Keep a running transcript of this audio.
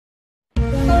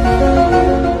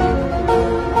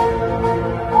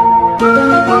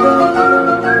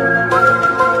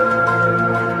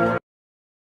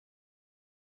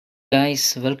guys,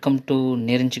 welcome to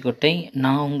நெருஞ்சிக்கோட்டை.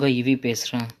 நான் உங்கள் இவி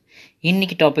பேசுகிறேன்.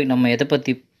 இன்றைக்கி டாபிக் நம்ம எதை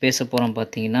பற்றி பேச போகிறோம்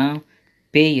பார்த்தீங்கன்னா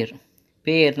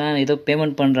பேயர்னால் ஏதோ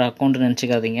பேமெண்ட் பண்ணுற அக்கௌண்ட்டு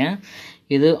நினச்சிக்காதீங்க.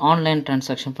 இது ஆன்லைன்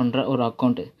ட்ரான்சாக்ஷன் பண்ணுற ஒரு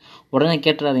அக்கௌண்ட்டு. உடனே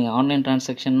கேட்டுறாதீங்க, ஆன்லைன்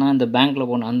ட்ரான்சாக்ஷன்னா இந்த பேங்க்கில்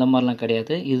போகணும் அந்த மாதிரிலாம்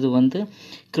கிடையாது. இது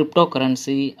கிரிப்டோ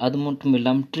கரன்சி, அது மட்டும்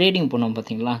இல்லாமல் ட்ரேடிங் பண்ணோம்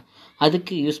பார்த்தீங்களா,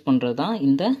 அதுக்கு யூஸ் பண்ணுறது தான்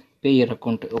இந்த பேயர்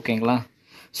அக்கௌண்ட்டு. ஓகேங்களா?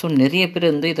 ஸோ நிறைய பேர்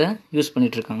இதை யூஸ்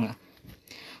பண்ணிகிட்ருக்காங்க.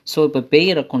 ஸோ இப்போ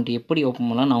பேயர் அக்கௌண்ட் எப்படி ஓப்பன்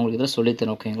பண்ணலாம் நான் உங்களுக்கு இதில்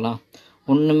சொல்லித்தரேன். ஓகேங்களா?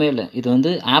 ஒன்றுமே இல்லை,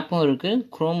 இது ஆப்பும் இருக்குது,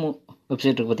 க்ரோம் வெப்சைட்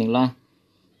இருக்குது பார்த்தீங்களா,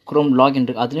 க்ரோம் லாகின்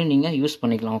இருக்குது, அதுலேயும் நீங்கள் யூஸ்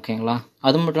பண்ணிக்கலாம். ஓகேங்களா?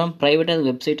 அது மட்டும் இல்லாமல் ப்ரைவேட்டாக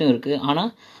வெப்சைட்டும் இருக்குது,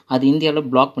 ஆனால் அது இந்தியாவில்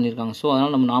பிளாக் பண்ணியிருக்காங்க. ஸோ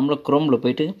அதனால் நம்ம நார்மலாக க்ரோமில்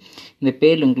போய்ட்டு இந்த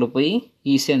பே லிங்கில் போய்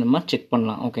ஈஸியாக நம்ம செக்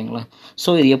பண்ணலாம். ஓகேங்களா?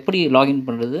 ஸோ இது எப்படி லாகின்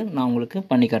பண்ணுறது நான் உங்களுக்கு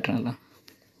பண்ணி காட்டுறேன்.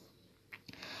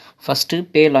 ஃபஸ்ட்டு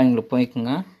பே லாகினில்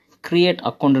போய்க்குங்க, க்ரியேட்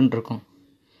அக்கௌண்ட்டுன்னு இருக்கும்.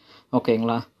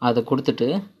 ஓகேங்களா? அதை கொடுத்துட்டு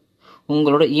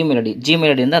உங்களோட இமெயில் ஐடி,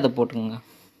 ஜிமெயில் ஐடி இருந்தால் அதை போட்டுக்கோங்க.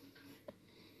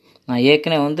 நான்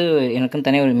ஏற்கனவே எனக்குன்னு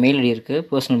தனியாக ஒரு மெயில் ஐடி இருக்குது,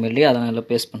 பர்சனல் மெயில் ஐடி, அதை நான்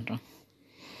பேஸ்ட் பண்ணுறேன்.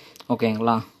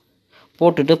 ஓகேங்களா?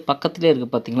 போட்டுட்டு பக்கத்துலேயே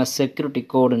இருக்குது பார்த்தீங்களா செக்யூரிட்டி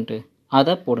கோடுன்ட்டு,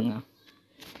 அதை போடுங்க.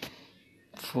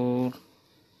 4.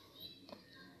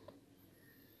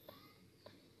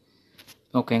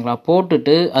 ஓகேங்களா?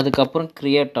 போட்டுட்டு அதுக்கப்புறம்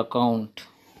க்ரியேட் அக்கௌண்ட்.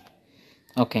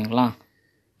 ஓகேங்களா?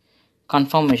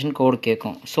 கன்ஃபர்மேஷன் கோடு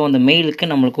கேட்கும். ஸோ அந்த மெயிலுக்கு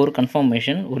நம்மளுக்கு ஒரு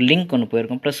கன்ஃபர்மேஷன், ஒரு லிங்க் ஒன்று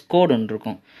போயிருக்கும், ப்ளஸ் கோடு ஒன்று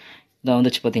இருக்கும். இதை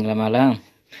வந்துச்சு பார்த்தீங்களா மேலே.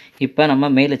 இப்போ நம்ம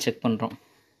மெயிலை செக் பண்ணுறோம்.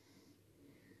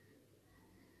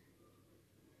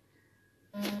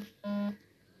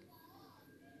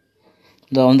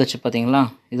 இதை வந்துச்சு பார்த்தீங்களா,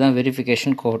 இதுதான்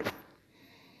வெரிஃபிகேஷன் கோடு.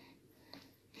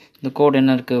 இந்த கோடு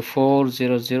என்ன இருக்குது,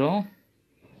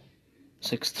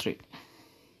 40063.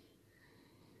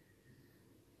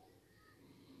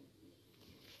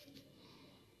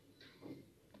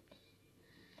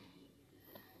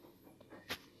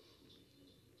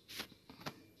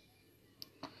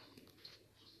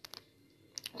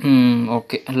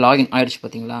 ஓகே, லாகின் ஆகிடுச்சு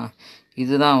பார்த்தீங்களா.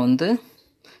 இதுதான்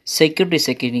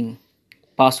செக்யூரிட்டி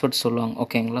பாஸ்வேர்ட் சொல்லுவாங்க.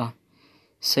 ஓகேங்களா?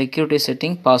 செக்யூரிட்டி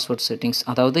செட்டிங், பாஸ்வேர்ட் செட்டிங்ஸ்,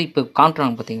 அதாவது இப்போ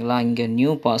காட்டுறாங்க பார்த்தீங்களா, இங்கே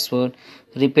நியூ பாஸ்வேர்ட்,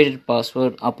 ரிப்பீட்டட்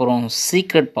பாஸ்வேர்ட், அப்புறம்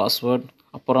சீக்ரெட் பாஸ்வேர்ட்,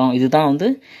 அப்புறம் இதுதான்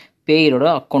பேயரோட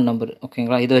அக்கௌண்ட் நம்பர்.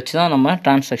 ஓகேங்களா? இதை வச்சு தான் நம்ம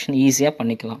ட்ரான்சாக்ஷன் ஈஸியாக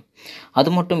பண்ணிக்கலாம். அது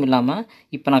மட்டும் இல்லாமல்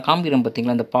இப்போ நான் காமிக்கிறேன்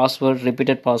பார்த்தீங்களா, இந்த password,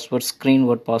 repeated password, screen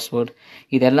word password,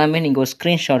 இது எல்லாமே நீங்கள் ஒரு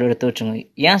ஸ்க்ரீன்ஷாட் எடுத்து வச்சுங்க.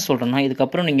 ஏன் சொல்கிறேன்னா,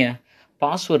 இதுக்கப்புறம் நீங்கள்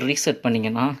பாஸ்வேர்ட் ரீசெட்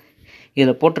பண்ணிங்கன்னா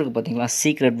இதில் போட்டிருக்கு பார்த்தீங்களா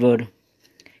சீக்ரெட் வேர்டு,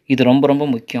 இது ரொம்ப ரொம்ப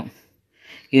முக்கியம்.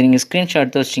 இது நீங்கள் ஸ்க்ரீன்ஷாட்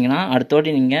எடுத்து வச்சிங்கன்னா அடுத்த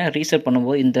வாட்டி நீங்கள் ரீசெட்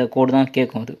பண்ணும்போது இந்த கோடு தான்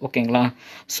கேட்கும் அது. ஓகேங்களா?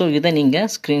 ஸோ இதை நீங்கள்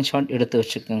ஸ்க்ரீன்ஷாட் எடுத்து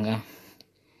வச்சுக்கோங்க.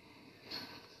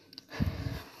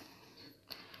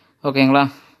 ஓகேங்களா?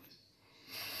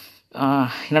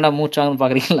 என்னடா மூச்சாகுன்னு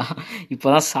பார்க்குறீங்களா? இப்போ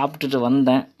தான் சாப்பிட்டுட்டு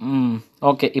வந்தேன்.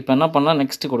 ஓகே, இப்போ என்ன பண்ணலாம்,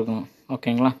 நெக்ஸ்ட்டு கொடுக்கணும்.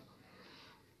 ஓகேங்களா?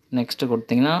 நெக்ஸ்ட்டு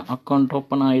கொடுத்தீங்கன்னா அக்கௌண்ட்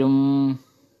ஓப்பன் ஆகிடும்.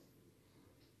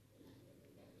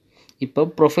 இப்போ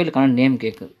ப்ரொஃபைலுக்கான நேம்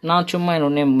கேட்குது. நான் சும்மா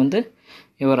என்னோட நேம்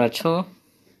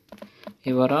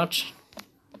யுவராஜ்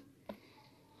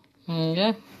இங்கே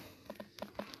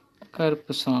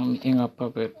கருப்புசாமி எங்கள் அப்பா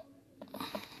பேர்.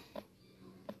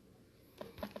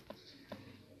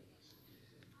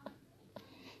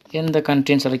 எந்த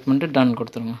கண்ட்ரின்னு செலக்ட் பண்ணிட்டு டன்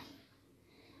கொடுத்துருங்க.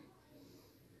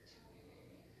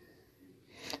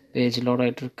 பேஜ் லோட்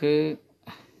ஆகிட்டுருக்கு.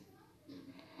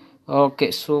 Okay,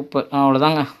 super.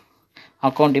 அவ்வளோதாங்க,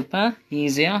 அக்கௌண்ட் இப்போ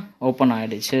ஈஸியாக ஓப்பன்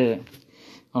ஆகிடுச்சு.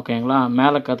 ஓகேங்களா?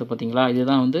 மேலே காத்து பார்த்தீங்களா,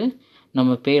 இதுதான்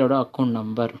நம்ம பேரோட அக்கௌண்ட்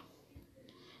நம்பர்.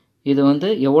 இது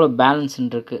எவ்வளோ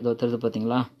பேலன்ஸ்ன்னு இருக்குது இதை தெரியுது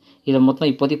பார்த்தீங்களா. இதை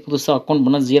மொத்தம் இப்போதைக்கு புதுசாக அக்கௌண்ட்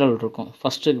பண்ணால் 0 இருக்கும்.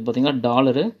 ஃபஸ்ட்டு இருக்குது பார்த்தீங்கன்னா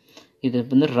டாலரு, இது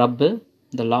ரப்பு,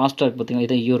 இந்த லாஸ்ட்டாக இருக்குது பார்த்தீங்கன்னா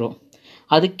இது யூரோ.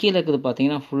 அது கீழே இருக்குது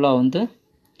பார்த்தீங்கன்னா ஃபுல்லாக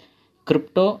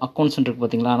கிரிப்டோ அக்கௌண்ட்ஸ் இருக்குது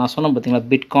பார்த்தீங்களா. நான் சொன்னேன் பார்த்தீங்களா,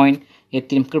 பிட்காயின்,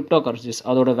 எத்தீரியம், கிரிப்டோ கரன்சிஸ்,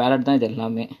 அதோட வேலட் தான் இது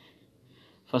எல்லாமே.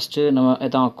 ஃபஸ்ட்டு நம்ம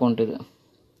இதான் அக்கௌண்ட். இது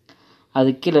அது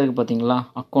கீழே இருக்குது பார்த்தீங்களா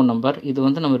அக்கௌண்ட் நம்பர். இது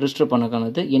நம்ம ரிஜிஸ்டர்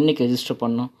பண்ணக்கானது, என்றைக்கு ரெஜிஸ்டர்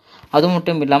பண்ணணும். அது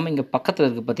மட்டும் இல்லாமல் இங்கே பக்கத்தில்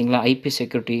இருக்குது பார்த்தீங்களா ஐபி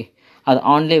செக்யூரிட்டி, அது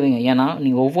ஆன்லேயே வைங்க. ஏன்னா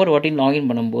நீங்கள் ஒவ்வொரு வாட்டியும் லாகின்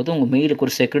பண்ணும்போது உங்கள் மெயிலுக்கு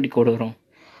ஒரு செக்யூரிட்டி கோடு வரும்,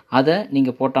 அதை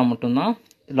நீங்கள் போட்டால் மட்டும்தான்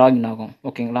லாகின் ஆகும்.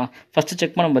 ஓகேங்களா? ஃபஸ்ட்டு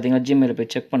செக் பண்ண பார்த்தீங்களா, ஜிமெயிலில் போய்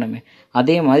செக் பண்ணமே,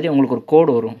 அதே மாதிரி உங்களுக்கு ஒரு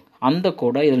கோடு வரும், அந்த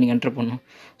கோடை இதில் நீங்கள் என்ட்ரு பண்ணணும்.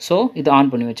 ஸோ இது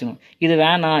ஆன் பண்ணி வச்சுக்கணும். இது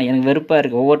வேணாம், எனக்கு வெறுப்பாக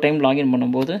இருக்குது, ஒவ்வொரு டைம் லாகின்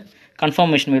பண்ணும்போது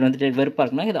கன்ஃபர்மேஷன் மெயில் வெறுப்பாக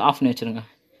இருக்குன்னா இதை ஆஃப் பண்ணி வச்சுருங்க.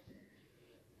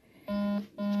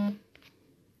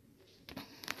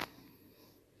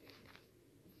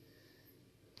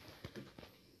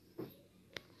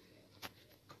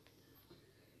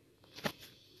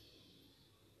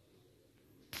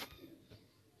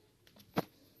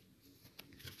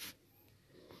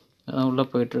 உள்ளே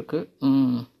போயிட்டுருக்கு.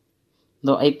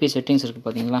 இந்த ஐபி செட்டிங்ஸ் இருக்குது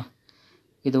பார்த்தீங்களா,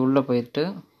 இது உள்ளே போயிட்டு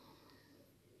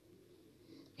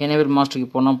எனேபிள்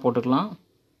மாஸ்டருக்கு போனால் போட்டுக்கலாம்.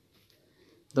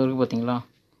 இது வரைக்கும் பார்த்தீங்களா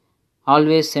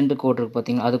ஆல்வேஸ் சென்ட் கோட் இருக்குது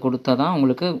பார்த்தீங்களா, அது கொடுத்தா தான்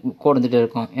உங்களுக்கு கோட் வந்துகிட்டே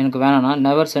இருக்கும். எனக்கு வேணான்னா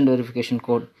நெவர் சென்ட் வெரிஃபிகேஷன்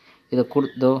கோட் இதை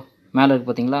கொடுத்தோ மேலே இருக்குது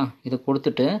பார்த்தீங்களா, இதை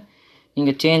கொடுத்துட்டு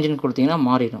நீங்கள் சேஞ்சுன்னு கொடுத்தீங்கன்னா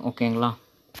மாறிடும். ஓகேங்களா,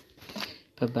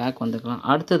 இப்போ பேக் வந்துக்கலாம்.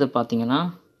 அடுத்தது பார்த்தீங்கன்னா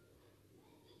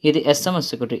இது எஸ்எம்எஸ்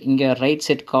செக்யூரிட்டி. இங்கே ரைட்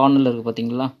சைட் கார்னரில் இருக்குது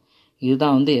பார்த்தீங்களா,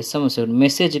 இதுதான் வந்து எஸ்எம்எஸ் செக்யூரிட்டி.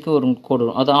 மெசேஜுக்கு ஒரு கோடு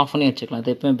வரும், அதை ஆஃப் பண்ணி வச்சுக்கலாம்.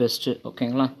 அது எப்பவுமே பெஸ்ட்டு.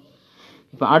 ஓகேங்களா,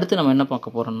 இப்போ அடுத்து நம்ம என்ன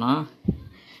பார்க்க போகிறோம்னா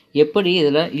எப்படி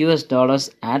இதில் யூஎஸ் டாலர்ஸ்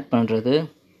ஆட் பண்ணுறது,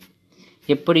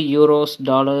 எப்படி யூரோஸ்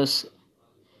டாலர்ஸ்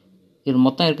இது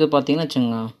மொத்தம் இருக்குது பார்த்தீங்கன்னா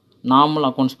வச்சுங்க. நார்மல்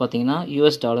அக்கௌண்ட்ஸ் பார்த்தீங்கன்னா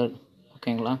யூஎஸ் டாலர்.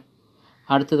 ஓகேங்களா,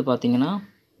 அடுத்தது பார்த்தீங்கன்னா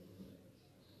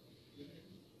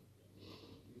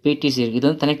பிடிசி இருக்குது. இது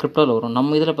வந்து தனி கிரிப்டோவில் வரும்.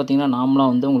 நம்ம இதில் பார்த்தீங்கன்னா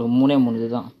நார்மலாக வந்து உங்களுக்கு 3 இது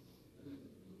தான்.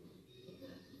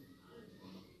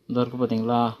 இது இருக்குது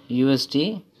பார்த்தீங்களா யூஎஸ்டி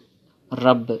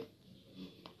ரப்.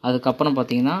 அதுக்கப்புறம்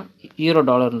பார்த்தீங்கன்னா யூரோ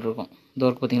டாலர்னு இருக்கும். இது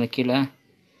இருக்குது பார்த்தீங்களா கீழே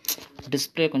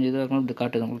டிஸ்பிளே கொஞ்சம் இதாக இருக்கணும், இப்படி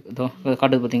காட்டுது உங்களுக்கு. இதோ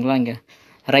காட்டுது பார்த்தீங்களா, இங்கே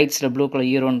ரைட்ஸில் ப்ளூ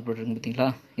கலர் யூரோன்னு போட்டுருக்கு பார்த்தீங்களா,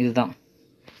 இதுதான்.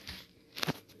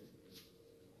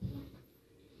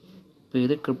 இப்போ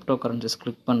இது கிரிப்டோ கரன்சிஸ்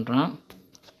கிளிக் பண்ணுறேன்.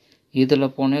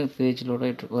 இதில் போனேன் பேஜிலோட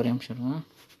ஒரே நிமிஷம்.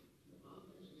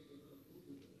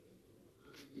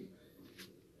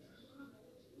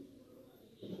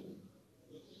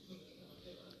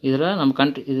 இதில் நம்ம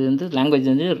கண்ட்ரி இது வந்து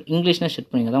லாங்குவேஜ் வந்து இங்கிலீஷ்னா செட்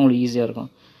பண்ணிங்க தான் உங்களுக்கு ஈஸியாக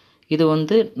இருக்கும். இது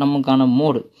வந்து நமக்கான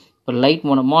மோடு. இப்போ லைட்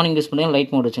மோடு மார்னிங் யூஸ் பண்ணி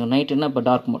லைட் மோடு வச்சுங்க. நைட்டுன்னா இப்போ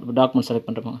டார்க் மோட். இப்போ டார்க் மோட் செலக்ட்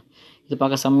பண்ணுறப்பாங்க. இது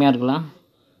பார்க்க செம்மையாக இருக்கலாம்.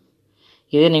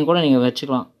 இதே நீங்கள்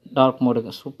வச்சுக்கலாம் டார்க்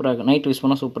மோடுக்கு. சூப்பராக இருக்கும். நைட் யூஸ்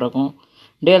பண்ணால் சூப்பராக இருக்கும்.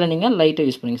 டேயில் நீங்கள் லைட்டை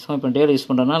யூஸ் பண்ணிங்க. ஸோ இப்போ டேயில் யூஸ்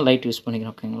பண்ணுறதுனா லைட் யூஸ்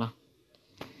பண்ணிக்கிறேன். ஓகேங்களா,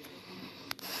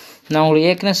 நான் உங்களுக்கு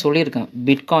ஏற்கனவே சொல்லியிருக்கேன்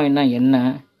பிட்காயின்னா என்ன,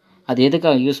 அது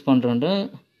எதுக்காக யூஸ் பண்ணுறோன்ட்டு.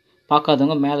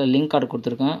 பார்க்காதவங்க மேலே லிங்க் கார்டு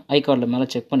கொடுத்துருக்கேன், ஐ கார்டில் மேலே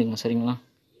செக் பண்ணிக்கோங்க. சரிங்களா,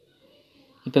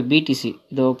 இப்போ பிடிசி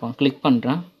இதை கிளிக்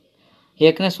பண்ணுறேன்.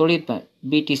 ஏற்கனவே சொல்லியிருப்பேன்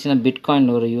பிடிசினா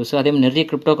பிட்காயின் ஒரு யூஸ். அதே மாதிரி நிறைய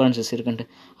கிரிப்டோ கரன்சிஸ் இருக்குன்ட்டு.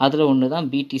 அதில் ஒன்று தான்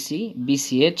பிடிசி,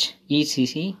 பிசிஹெச்,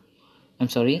 இசிசி,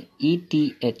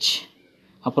 இடிஹெச்,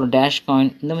 அப்புறம் டேஷ்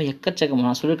காயின். இந்த மாதிரி எக்கச்சக்கமாக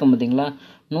நான் சொல்லியிருக்கேன் பார்த்தீங்களா,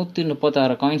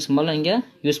 136 காயின்ஸ் மேலே இங்கே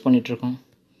யூஸ் பண்ணிகிட்ருக்கோம்.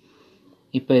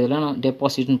 இப்போ இதெல்லாம் நான்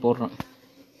டெபாசிட்னு போடுறேன்.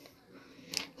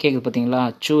 கேட்குது பார்த்தீங்களா,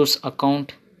 சூஸ்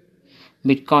அக்கௌண்ட்,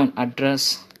 பிட்காயின் அட்ரஸ்.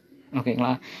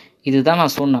 ஓகேங்களா, இதுதான்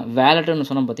நான் சொன்னேன் வேலெட்டுன்னு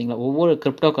சொன்னேன் பார்த்தீங்களா. ஒவ்வொரு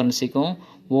கிரிப்டோ கரன்சிக்கும்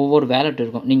ஒவ்வொரு வேலெட்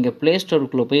இருக்கும். நீங்கள் ப்ளே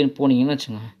ஸ்டோருக்குள்ளே போனீங்கன்னு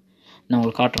வச்சுங்க, நான்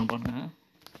உங்களுக்கு காட்டுறேன் பாருங்க.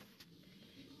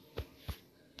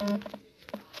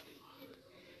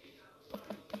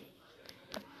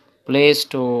 Play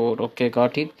store. Okay,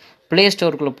 got it. Play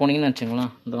ஸ்டோருக்குள்ளே போனீங்கன்னு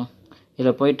வச்சுங்களேன், இதோ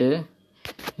இதில் போயிட்டு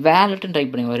வேலெட்டுன்னு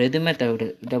டைப் பண்ணிங்க. வேறு எதுவுமே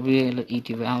தேவையில்லை.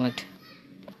 WALET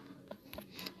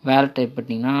வேலெட் டைப்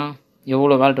பண்ணிங்கன்னா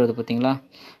எவ்வளோ வேலெட் வருது பார்த்தீங்களா.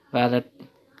 வேலெட்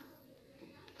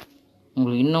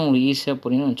உங்களுக்கு ஈஸியாக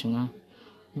புரியும்னு வச்சுங்க.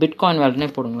 பிட்காயின் வேலெட்னே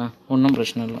போடுங்களேன், ஒன்றும்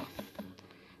பிரச்சனை இல்லை.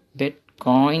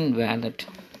 பிட்காயின் வேலெட்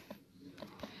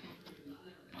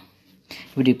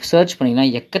இப்படி சர்ச் பண்ணிங்கன்னா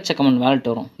எக்கச்சக்கமான வேலெட்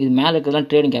வரும். இது மேலே இருக்கிறதுலாம்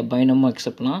ட்ரேடிங் ஆப், பைனமோ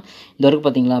எக்ஸப்ட்லாம். இது வரைக்கும்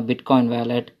பார்த்தீங்களா bitcoin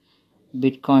wallet,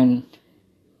 bitcoin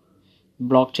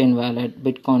block chain wallet,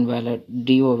 bitcoin wallet,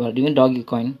 DO wallet, டாகி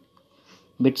coin,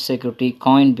 bit security,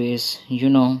 coin base,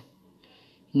 you know,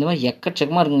 இந்த மாதிரி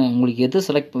எக்கச்சக்கமாக இருக்குங்க. உங்களுக்கு எது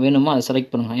செலக்ட் வேணுமோ அதை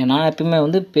செலக்ட் பண்ணுங்கள். நான் எப்பவுமே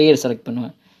வந்து பேயர் செலக்ட்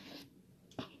பண்ணுவேன்.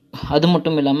 அது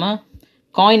மட்டும் இல்லாமல்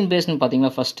காயின் பேஸ்ன்னு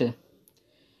பார்த்தீங்களா, ஃபஸ்ட்டு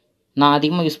நான்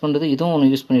அதிகமாக யூஸ் பண்ணுறது இதுவும்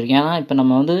ஒன்று யூஸ் பண்ணியிருக்கேன். ஏன்னா இப்போ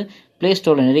நம்ம வந்து ப்ளே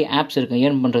ஸ்டோரில் நிறைய ஆப்ஸ் இருக்குது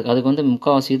ஏர்ன் பண்ணுறதுக்கு. அதுக்கு வந்து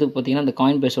முக்கால்வாசி இது பார்த்திங்கன்னா இந்த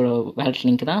காயின் பேஸோட வேலெட்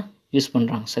லிங்க் தான் யூஸ்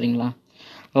பண்ணுறாங்க. சரிங்களா,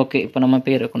 ஓகே. இப்போ நம்ம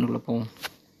பேர் அக்கௌண்ட்டுக்குள்ளே போவோம்.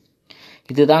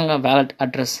 இது தாங்க வேலெட்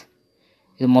அட்ரஸ்.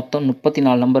 இது மொத்தம்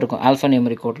 34 நம்பர் இருக்கும் ஆல்ஃபா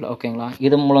நியூமெரிக் கோடில். ஓகேங்களா,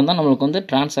 இது மூலம் தான் நம்மளுக்கு வந்து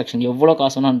ட்ரான்சாக்ஷன் எவ்வளோ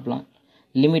காசு வேணால் அனுப்பலாம்.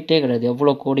 லிமிட்டே கிடையாது.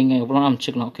 எவ்வளோ கோடிங்க எவ்வளோ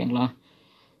அனுப்பிச்சிக்கலாம். ஓகேங்களா,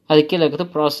 அது கீழே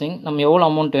இருக்கிறது ப்ராசஸிங். நம்ம எவ்வளோ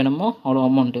அமௌண்ட் வேணுமோ அவ்வளோ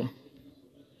amount.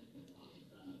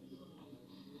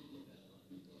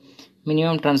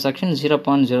 Minimum transaction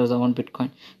 0.001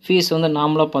 bitcoin. Fees வந்து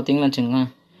நார்மலாக பார்த்தீங்கன்னு வச்சுக்கோங்க,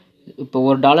 இப்போ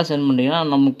 $1 சென்ட் பண்ணுறீங்கன்னா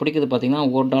நமக்கு பிடிக்கிறது பார்த்தீங்கன்னா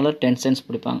 $1 10 cents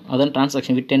பிடிப்பாங்க. அதான்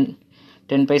ட்ரான்சாக்ஷன் வித்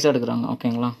 10 பைசா எடுக்கிறாங்க.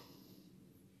 ஓகேங்களா,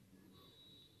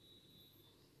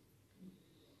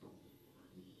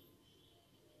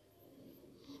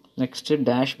 நெக்ஸ்ட்டு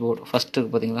டேஷ்போர்டு ஃபஸ்ட்டு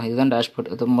இருக்குது பார்த்தீங்களா, இதுதான்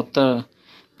டேஷ்போர்டு. இது மொத்த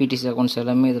பிடிசி அக்கௌண்ட்ஸ்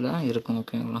எல்லாமே இதில் இருக்கும்.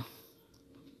 ஓகேங்களா,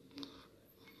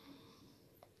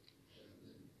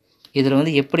 இதில்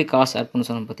வந்து எப்படி காசு ஆட் பண்ண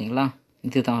சொன்னோம் பார்த்தீங்களா,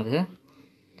 இதுதான் அது.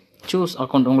 Choose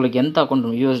account. உங்களுக்கு எந்த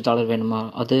அக்கௌண்ட் யூஎஸ் டாலர் வேணுமா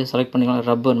அது செலக்ட் பண்ணிக்கலாம்.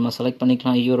 ரப் வேணுமா செலக்ட்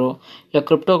பண்ணிக்கலாம். யூரோ இல்லை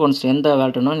கிரிப்டோ அக்கௌண்ட்ஸ் எந்த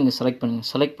வேலெட் வேணுமோ நீங்கள் செலக்ட் பண்ணிக்கலாம்.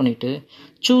 செலக்ட் பண்ணிவிட்டு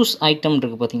சூஸ் ஐட்டம்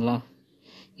இருக்குது பார்த்தீங்களா,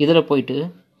 இதில் போயிட்டு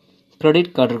கிரெடிட்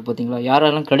கார்டு இருக்குது பார்த்தீங்களா,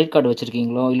 யாரெல்லாம் கிரெடிட் கார்டு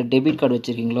வச்சுருக்கீங்களோ இல்லை டெபிட் கார்டு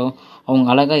வச்சுருக்கீங்களோ அவங்க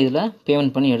அழகாக இதில்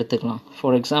பேமெண்ட் பண்ணி எடுத்துக்கலாம்.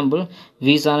 ஃபார் எக்ஸாம்பிள்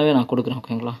விசாவே நான் கொடுக்குறேன்.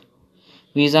 ஓகேங்களா,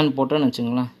 விசான்னு போட்டேன்னு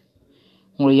வச்சுங்களேன்,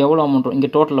 உங்களுக்கு எவ்வளோ அமௌண்ட் இங்கே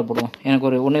டோட்டலில் போடுவோம். எனக்கு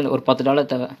ஒரு $10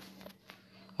 தேவை.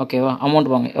 ஓகேவா,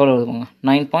 அமௌண்ட் வாங்க எவ்வளோ எழுதுவாங்க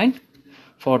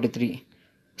 9.43.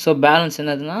 ஸோ பேலன்ஸ்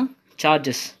என்னதுன்னா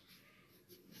சார்ஜஸ்,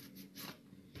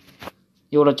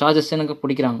 இவ்வளோ சார்ஜஸ் எனக்கு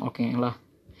பிடிக்கிறாங்க. ஓகேங்களா,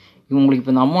 உங்களுக்கு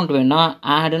இப்போ இந்த அமௌண்ட் வேணுன்னா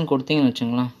ஆடுன்னு கொடுத்தீங்கன்னு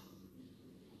வச்சுங்களேன்,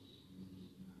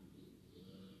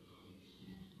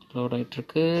 லோட்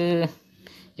ஆகிட்டுருக்கு.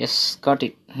 S, got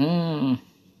it.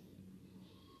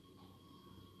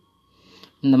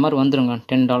 இந்த மாதிரி வந்துடுங்க.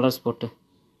 $10 போட்டு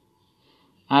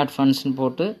ஆட் ஃபண்ட்ஸ்னு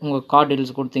போட்டு உங்கள் கார்டு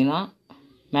டீட்டெயில்ஸ் கொடுத்தீங்கன்னா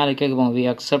மேலே கேட்குவாங்க we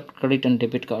accept credit and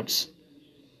debit cards.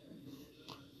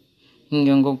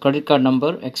 இங்கே உங்கள் credit card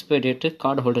number, expiry date,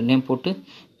 card holder name போட்டு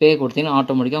பே கொடுத்தீங்கன்னா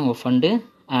ஆட்டோமேட்டிக்காக உங்கள் ஃபண்டு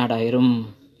ஆட் ஆயிரும்.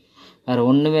 வேறு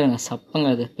ஒன்றுமே இல்லைங்க, சப்பங்க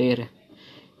அது பேர்.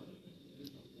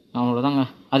 அவ்வளோதாங்க.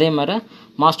 அதே மாதிரி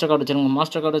மாஸ்டர் கார்டு வச்சுருங்க,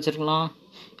 மாஸ்டர் கார்டு வச்சுருக்கலாம்.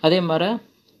 அதே மாதிரி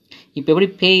இப்போ எப்படி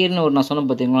பேயர்னு நான் சொன்னேன்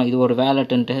பார்த்தீங்களா, இது ஒரு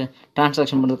வேலெட்டுன்ட்டு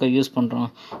ட்ரான்சாக்ஷன் பண்ணுறதுக்காக யூஸ் பண்ணுறோம்.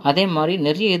 அதே மாதிரி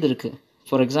நிறைய இது இருக்குது.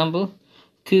 For example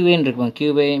கியூஏன்னு இருக்குவாங்க,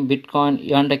 QA, bitcoin,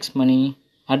 Yandex money,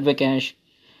 அட்வே cash,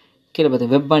 கீழே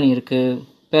பார்த்தீங்க வெப் மணி இருக்குது,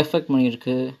 பெர்ஃபெக்ட் மணி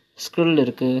இருக்குது, ஸ்க்ரில்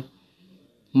இருக்குது,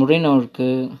 முரினோ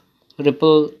இருக்குது,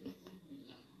 ரிப்பிள்,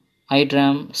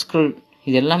 ஐட்ராம், ஸ்க்ரில்,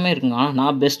 இது எல்லாமே இருக்குங்க. ஆனால்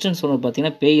நான் பெஸ்ட்டுன்னு சொல்லுறது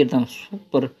பார்த்தீங்கன்னா பேயர் தான்.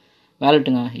 சூப்பர்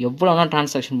வேலெட்டுங்க, எவ்வளோ வேணால்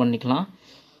ட்ரான்சாக்ஷன் பண்ணிக்கலாம்.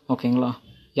 ஓகேங்களா,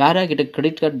 யார்கிட்ட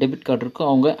கிரெடிட் கார்டு டெபிட் கார்டு இருக்கோ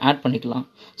அவங்க ஆட் பண்ணிக்கலாம்.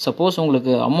 சப்போஸ்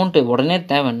உங்களுக்கு அமௌண்ட்டு உடனே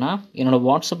தேவைன்னா என்னோடய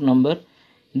வாட்ஸ்அப் நம்பர்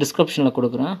டிஸ்கிரிப்ஷனில்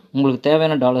கொடுக்குறேன். உங்களுக்கு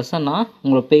தேவையான டாலர்ஸை நான்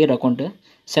உங்களோட பேயர் அக்கௌண்ட்டு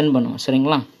சென்ட் பண்ணுவேன்.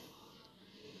 சரிங்களா,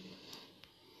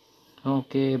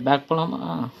 ஓகே, பேக் போகலாமா?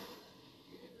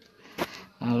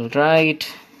 ஆல்ரைட்,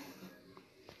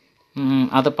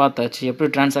 அதை பார்த்தாச்சு, எப்படி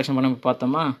ட்ரான்சாக்ஷன் பண்ண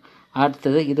பார்த்தோமா.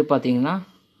 அடுத்தது இது பார்த்தீங்கன்னா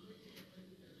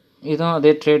இதுவும்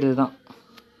அதே ட்ரேடு இதுதான்.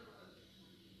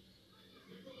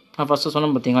 நான் ஃபஸ்ட்டு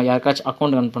சொன்னேன் பார்த்தீங்களா, யாருக்காச்சும்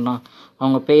அக்கௌண்ட் ரன் பண்ணால்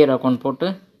அவங்க பேயர் அக்கௌண்ட் போட்டு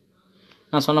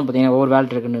நான் சொன்னேன் பார்த்தீங்கன்னா ஒவ்வொரு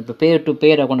வேலெட் இருக்குன்னு. இப்போ பேயர் டு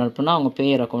பேயர் அக்கௌண்ட் ரன் பண்ணால் அவங்க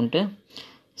பேயர் அக்கௌண்ட்டு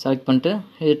செலக்ட் பண்ணிட்டு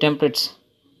இது டெம்ப்ளேட்ஸ்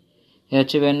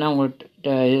ஏதாச்சும் வேணுன்னா உங்களுக்கு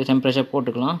இது டெம்பரேச்சர்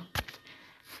போட்டுக்கலாம்.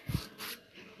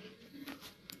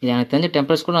 இது எனக்கு தெரிஞ்ச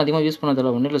டெம்பரேச்சர் கூட அதிகமாக யூஸ்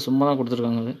பண்ணதில்லை, ஒன்றும் இல்லை, சும்மா தான்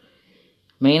கொடுத்துருக்காங்க. அது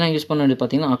மெயினாக யூஸ் பண்ண வேண்டியது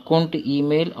பார்த்தீங்கன்னா account,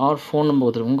 email R phone number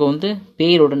கொடுத்துருங்க. உங்கள் வந்து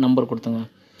பேயரோட நம்பர் கொடுத்துங்க.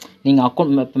 நீங்கள்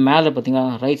அக்கௌண்ட் இப்போ மேலே பார்த்தீங்கன்னா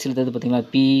ரைட் சைடில் தெரியுது பார்த்தீங்களா,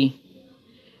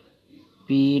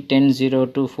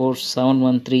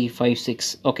 P1002471356.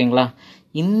 ஓகேங்களா,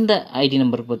 இந்த ஐடி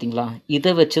நம்பருக்கு பார்த்தீங்களா,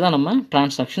 இதை வச்சு தான் நம்ம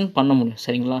ட்ரான்சாக்ஷன் பண்ண முடியும்.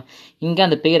 சரிங்களா, இங்கே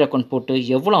அந்த பேயர் அக்கௌண்ட் போட்டு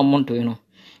எவ்வளோ அமௌண்ட் வேணும்,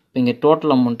 இப்போ இங்கே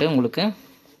டோட்டல் அமௌண்ட்டு உங்களுக்கு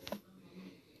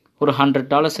ஒரு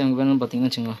 $100 எனக்கு வேணும்னு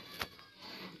பார்த்தீங்கன்னு வச்சுங்களா,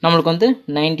 நம்மளுக்கு வந்து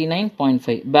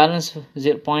 99.5 பேலன்ஸ்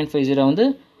 0.50 வந்து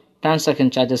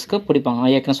ட்ரான்சாக்ஷன் சார்ஜஸ்க்கு பிடிப்பாங்க.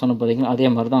 நான் ஏற்கனவே சொன்ன பார்த்தீங்களா, அதே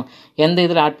மாதிரி தான் எந்த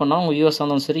இதில் ஆட் பண்ணாலும் உங்கள் யூஎஸ்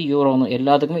இருந்தாலும் சரி, யூரோ இருந்தாலும்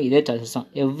எல்லாத்துக்குமே இதே சார்ஜஸ் தான்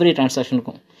எவ்ரி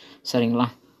ட்ரான்சாக்ஷனுக்கும். சரிங்களா,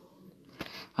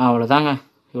 அவ்வளோதாங்க,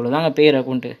 இவ்வளோதாங்க பேயர்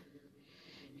அக்கௌண்ட்டு.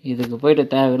 இதுக்கு போய்ட்டு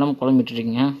தேவையில்லாமல்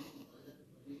குழம்பிட்டுருக்கீங்க.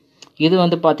 இது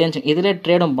வந்து பார்த்தீங்கன்னா இதிலே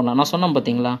ட்ரேடும் பண்ணலாம். நான் சொன்னேன்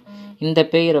பார்த்தீங்களா, இந்த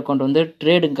பேயர் அக்கௌண்ட் வந்து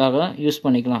ட்ரேடுக்காக யூஸ்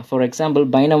பண்ணிக்கலாம். For example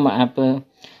பைனம் app,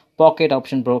 packet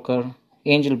option broker,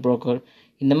 angel broker,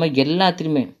 இந்த மாதிரி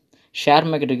எல்லாத்துலேயுமே ஷேர்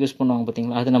மார்க்கெட்டுக்கு யூஸ் பண்ணுவாங்க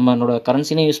பார்த்தீங்களா, அது நம்மளோட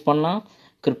கரன்சிலையும் யூஸ் பண்ணலாம்,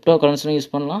 கிரிப்டோ கரன்சிலையும்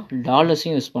யூஸ் பண்ணலாம்,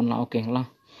 டாலர்ஸையும் யூஸ் பண்ணலாம். ஓகேங்களா,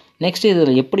 நெக்ஸ்ட்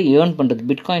இதில் எப்படி ஏர்ன் பண்ணுறது,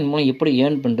 பிட்காயின் மூலம் எப்படி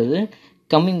ஏர்ன் பண்ணுறது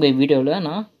கம்மிங் பை வீடியோவில்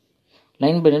நான்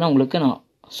லைன் பை லைனாக உங்களுக்கு நான்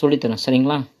சொல்லித்தரேன்.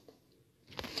 சரிங்களா,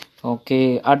 ஓகே.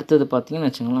 அடுத்தது பார்த்தீங்கன்னு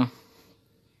வச்சுங்களேன்,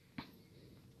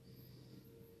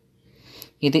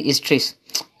 இது ஹிஸ்ட்ரிஸ்,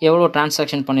 எவ்வளோ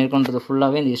ட்ரான்சாக்ஷன் பண்ணியிருக்கோன்றது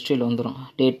ஃபுல்லாகவே இந்த ஹிஸ்ட்ரியில் வந்துடும்.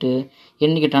 டேட்டு,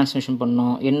 என்றைக்கு ட்ரான்சாக்ஷன்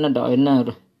பண்ணோம், என்ன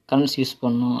கரன்சி யூஸ்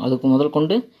பண்ணோம், அதுக்கு முதல்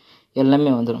கொண்டு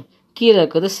எல்லாமே வந்துடும். கீழே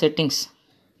இருக்கிறது செட்டிங்ஸ்.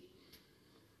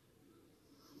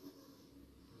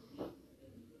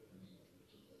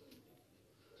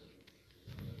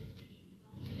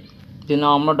 இது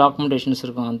நார்மலாக டாக்குமெண்டேஷன்ஸ்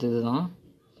இருக்கும், அந்த இதுதான்.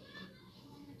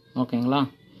 ஓகேங்களா,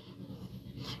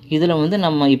 இதில் வந்து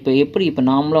நம்ம இப்போ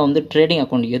நார்மலாக வந்து ட்ரேடிங்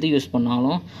அக்கௌண்ட் எது யூஸ்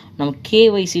பண்ணாலும் நம்ம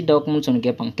கேஒய்சி டாக்குமெண்ட்ஸ் ஒன்று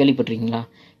கேட்பாங்க, கேள்விப்பட்டிருக்கீங்களா?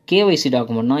 கேஒய்சி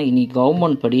டாக்குமெண்ட்னா இன்றைக்கி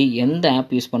கவர்மெண்ட் படி எந்த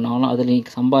ஆப் யூஸ் பண்ணாலும் அதில்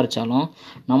நீங்கள் சம்பாதிச்சாலும்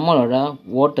நம்மளோட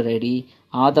ஓட்டர் ஐடி,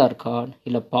 ஆதார் கார்டு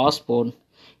இல்லை பாஸ்போர்ட்,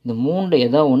 இந்த 3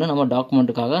 ஏதோ ஒன்று நம்ம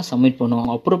டாக்குமெண்ட்டுக்காக சப்மிட் பண்ணுவோம்.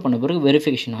 அப்ரூவ் பண்ண பிறகு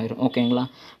வெரிஃபிகேஷன் ஆகிரும். ஓகேங்களா,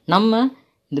 நம்ம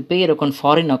இந்த பேயர் அக்கௌண்ட்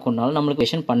ஃபாரின் அக்கௌண்ட்னாலும் நம்மளுக்கு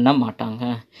வெரிஃபிகேஷன் பண்ண மாட்டாங்க.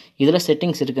 இதில்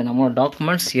செட்டிங்ஸ் இருக்குது, நம்மளோட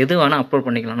டாக்குமெண்ட்ஸ் எது வேணால் அப்லோட்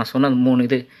பண்ணிக்கலாம். நான் சொன்ன 3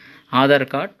 இது Aadhaar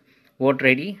card, voter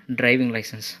ID, driving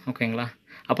licence. ஓகேங்களா,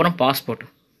 அப்புறம் பாஸ்போர்ட்.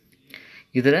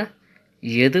 இதில்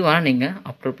எதுவாக நீங்கள்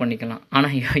அப்லோட் பண்ணிக்கலாம்.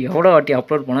 ஆனால் எவ்வளோ வாட்டி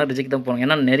அப்லோட் பண்ணால் ரிஜெக்ட் தான் போகணும்.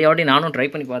 ஏன்னா நிறைய வாட்டி நானும் ட்ரை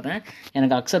பண்ணி பார்த்தேன்,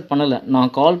 எனக்கு அக்செப்ட் பண்ணலை.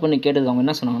 நான் கால் பண்ணி கேட்டது அவங்க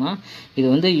என்ன சொன்னாங்கன்னா, இது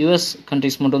வந்து யூஎஸ்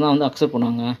கண்ட்ரிஸ் மட்டும் தான் வந்து அக்செப்ட்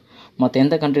பண்ணுவாங்க, மற்ற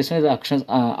எந்த கண்ட்ரிஸும் இதை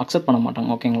அக்செப்ட் பண்ண மாட்டாங்க.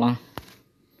 ஓகேங்களா?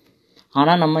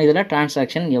 ஆனால் நம்ம இதில்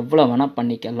டிரான்சாக்ஷன் எவ்வளோ வேணால்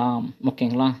பண்ணிக்கலாம்.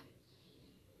 ஓகேங்களா?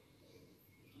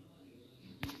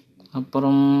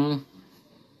 அப்புறம்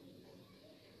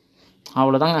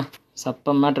அவ்வளோதாங்க,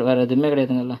 சப்ப மேட்ரு, வேறு எதுவுமே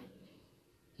கிடையாதுங்கல்ல.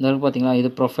 இந்த அளவுக்கு பார்த்தீங்களா, இது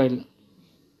ப்ரொஃபைல்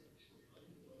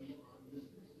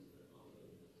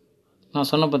நான்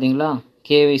சொன்ன பார்த்தீங்களா,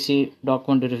 கேஒய்சி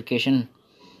டாக்குமெண்ட் வெரிஃபிகேஷன்.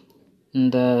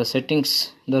 இந்த செட்டிங்ஸ்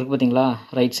இந்த இருக்குது பார்த்தீங்களா,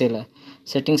 ரைட் சைடில்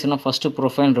செட்டிங்ஸ்னால் ஃபஸ்ட்டு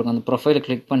ப்ரொஃபைல் இருக்கும். அந்த ப்ரொஃபைலை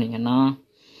கிளிக் பண்ணிங்கன்னா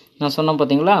நான் சொன்னேன்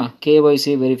பார்த்தீங்களா,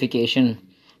 KYC verification,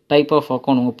 type of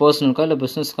account, உங்கள் பர்சனலுக்காக இல்லை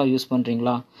பிஸ்னஸ்க்காக யூஸ்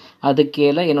பண்ணுறீங்களா, அதுக்கு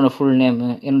கீழே என்னோடய ஃபுல் நேமு,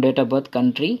 என்னோடய டேட் ஆஃப் பர்த்,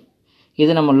 கண்ட்ரி,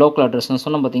 இது நம்ம லோக்கல் அட்ரஸ் நான்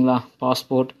சொன்னேன் பார்த்தீங்களா,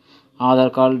 passport,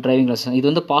 Aadhaar card, driving licence. இது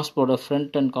வந்து பாஸ்போர்ட்டோட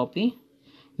front and copy,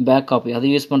 back copy,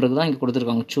 அது யூஸ் பண்ணுறதுக்கு தான் இங்கே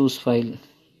கொடுத்துருக்காங்க. சூஸ் ஃபைல்,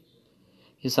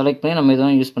 இது செலக்ட் பண்ணி நம்ம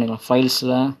இதெல்லாம் யூஸ் பண்ணிக்கலாம்.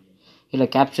 ஃபைல்ஸில் இல்லை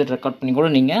கேப்சர் ரெக்கார்ட் பண்ணி கூட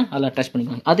நீங்கள் அதில் அட்டாச்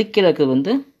பண்ணிக்கலாம். அதுக்கு கீழே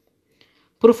வந்து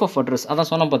ப்ரூஃப் ஆஃப் அட்ரஸ், அதான்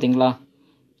சொன்னோம் பார்த்தீங்களா,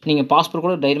 நீங்கள் பாஸ்போர்ட்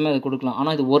கூட தைரியமாக இது கொடுக்கலாம்.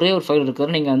 ஆனால் இது ஒரே ஒரு ஃபைல்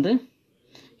இருக்கிறது, நீங்கள் வந்து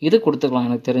இது கொடுத்துக்கலாம்.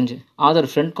 எனக்கு தெரிஞ்சு ஆதார்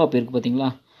ஃப்ரண்ட் காப்பி இருக்குது பார்த்தீங்களா,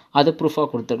 அது ப்ரூஃபாக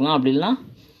கொடுத்துக்கலாம். அப்படி இல்லைனா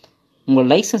உங்கள்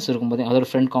லைசன்ஸ் இருக்கும் பார்த்தீங்க, அதோட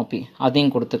ஃப்ரண்ட் காப்பி,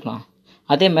 அதையும் கொடுத்துக்கலாம்.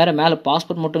 அதே மேலே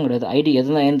பாஸ்போர்ட் மட்டும் கிடையாது, ஐடி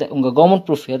எதுனா எந்த உங்கள் கவர்மெண்ட்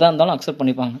ப்ரூஃப் எதாக இருந்தாலும் அக்செப்ட்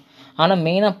பண்ணிப்பாங்க. ஆனால்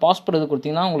மெயினாக பாஸ்போர்ட் எது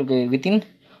கொடுத்தீங்கன்னா உங்களுக்கு வித்தின்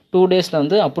 2 டேஸில்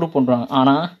வந்து அப்ரூவ் பண்ணுறாங்க.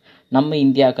 ஆனால் நம்ம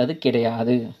இந்தியாவுக்கு அது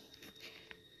கிடையாது.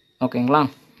 ஓகேங்களா?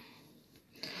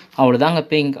 அவ்வளோதாங்க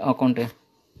பேயிங் அக்கௌண்ட்டு.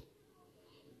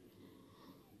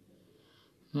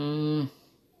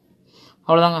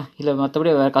 அவ்வளோதாங்க. இல்லை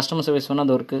மற்றபடி வேறு கஸ்டமர் சர்வீஸ் சொன்னால்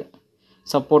அது இருக்குது.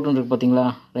 சப்போர்ட்டுன்னு இருக்குது பார்த்தீங்களா,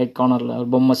 ரைட் கார்னரில் ஒரு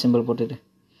பொம்மை சிம்பிள் போட்டுட்டு,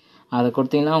 அதை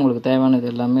கொடுத்தீங்கன்னா உங்களுக்கு தேவையானது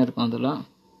எல்லாமே இருக்கும் அதில்.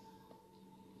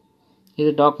 இது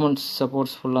டாக்குமெண்ட்ஸ்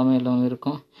சப்போர்ட்ஸ் ஃபுல்லாமே எல்லாமே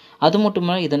இருக்கும். அது மட்டும்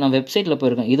இல்லை, இது நான் வெப்சைட்டில்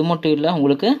போயிருக்கேன். இது மட்டும் இல்லை,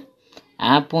 உங்களுக்கு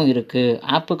ஆப்பும் இருக்குது.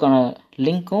 ஆப்புக்கான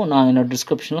லிங்க்கும் நான் என்னோடய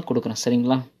டிஸ்கிரிப்ஷனில் கொடுக்குறேன்.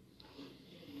 சரிங்களா?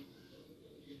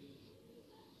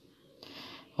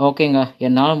 ஓகேங்க,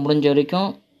 என்னால் முடிஞ்ச வரைக்கும்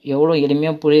எவ்வளோ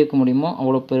எளிமையாக புரிய வைக்க முடியுமோ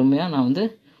அவ்வளோ பெருமையாக நான் வந்து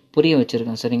புரிய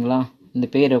வச்சுருக்கேன். சரிங்களா? இந்த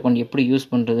பேர் அக்கௌண்ட் எப்படி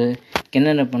யூஸ் பண்ணுறது,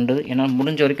 என்னென்ன பண்ணுறது, என்னால்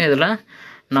முடிஞ்ச வரைக்கும் இதில்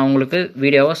நான் உங்களுக்கு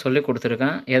வீடியோவாக சொல்லி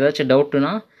கொடுத்துருக்கேன். ஏதாச்சும்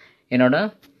டவுட்டுனா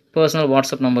என்னோடய பர்சனல்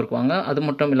வாட்ஸ்அப் நம்பருக்கு வாங்க. அது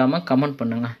மட்டும் இல்லாமல் கமெண்ட்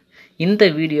பண்ணுங்கள். இந்த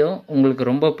வீடியோ உங்களுக்கு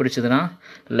ரொம்ப பிடிச்சதுன்னா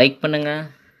லைக் பண்ணுங்கள்,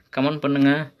 கமெண்ட்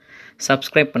பண்ணுங்கள்,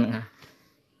 சப்ஸ்கிரைப் பண்ணுங்கள்.